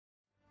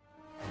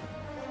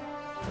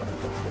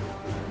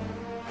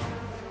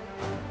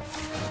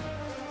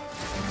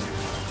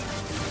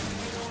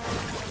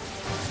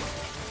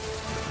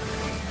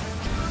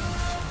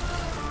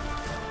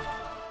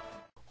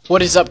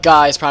What is up,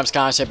 guys?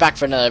 Skylanders here, back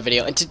for another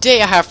video, and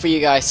today I have for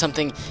you guys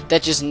something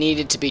that just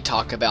needed to be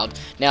talked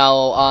about.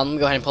 Now, let me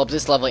go ahead and pull up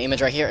this level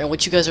image right here, and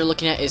what you guys are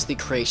looking at is the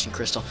creation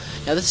crystal.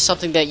 Now, this is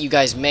something that you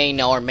guys may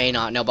know or may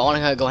not know, but I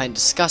want to go ahead and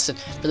discuss it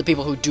for the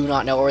people who do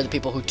not know, or the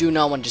people who do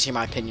know want to just hear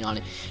my opinion on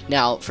it.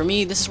 Now, for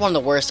me, this is one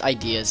of the worst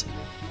ideas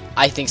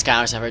I think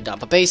Skylanders have ever done,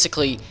 but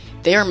basically,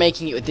 they are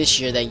making it this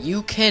year that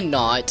you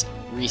cannot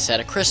reset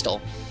a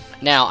crystal.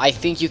 Now, I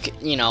think you can,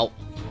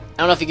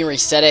 I don't know if you can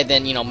reset it,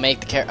 then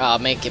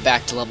make it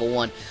back to level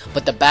 1.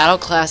 But the battle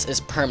class is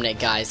permanent,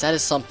 guys. That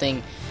is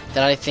something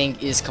that I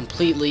think is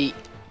completely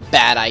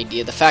bad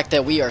idea. The fact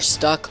that we are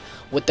stuck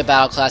with the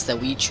battle class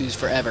that we choose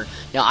forever.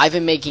 Now, I've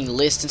been making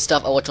lists and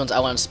stuff of which ones I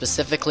want to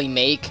specifically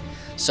make,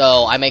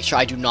 so I make sure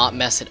I do not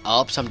mess it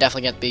up. So I'm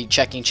definitely going to be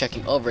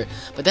checking over it.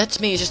 But that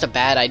to me is just a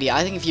bad idea.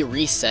 I think if you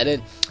reset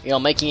it,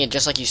 making it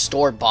just like you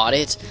store-bought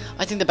it,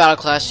 I think the battle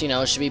class,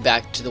 should be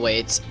back to the way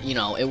it's,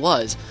 it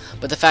was.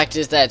 But the fact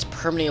is that it's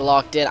permanently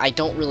locked in. I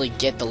don't really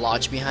get the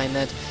logic behind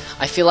that.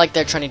 I feel like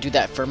they're trying to do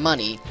that for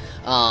money,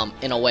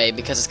 in a way,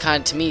 because it's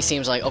kind of, to me,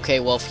 seems like, okay,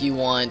 well, if you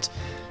want,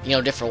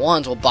 different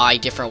ones, we'll buy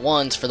different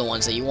ones for the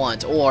ones that you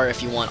want. Or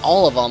if you want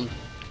all of them,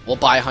 we'll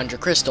buy 100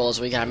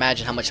 crystals. We can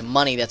imagine how much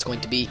money that's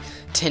going to be,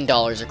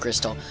 $10 a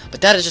crystal.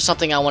 But that is just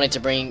something I wanted to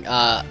bring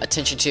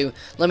attention to.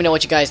 Let me know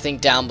what you guys think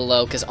down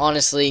below, because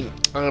honestly,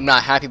 I'm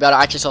not happy about it.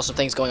 I actually saw some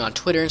things going on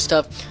Twitter and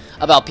stuff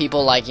about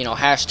people like,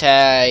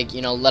 hashtag,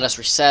 let us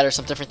reset or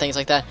some different things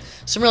like that.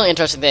 Some really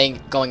interesting thing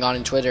going on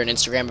in Twitter and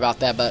Instagram about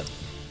that, but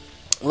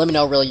let me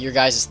know really your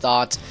guys'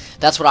 thoughts.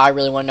 That's what I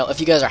really want to know. If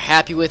you guys are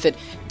happy with it,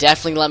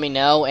 definitely let me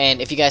know. And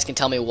if you guys can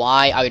tell me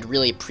why, I would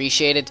really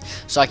appreciate it,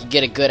 so I can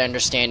get a good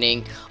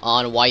understanding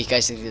on why you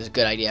guys think this is a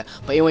good idea.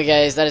 But anyway,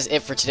 guys, that is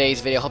it for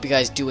today's video. Hope you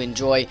guys do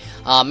enjoy.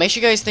 Make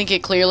sure you guys think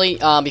it clearly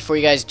before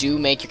you guys do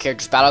make your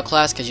character's battle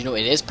class, because it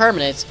is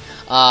permanent.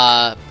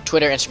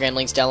 Twitter, Instagram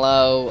links down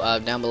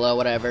below,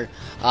 whatever.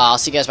 I'll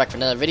see you guys back for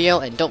another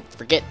video. And don't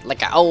forget,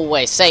 like I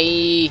always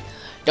say,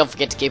 don't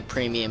forget to give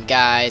PeRiiME,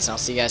 guys. And I'll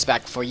see you guys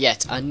back for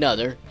yet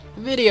another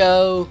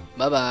video.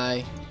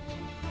 Bye-bye.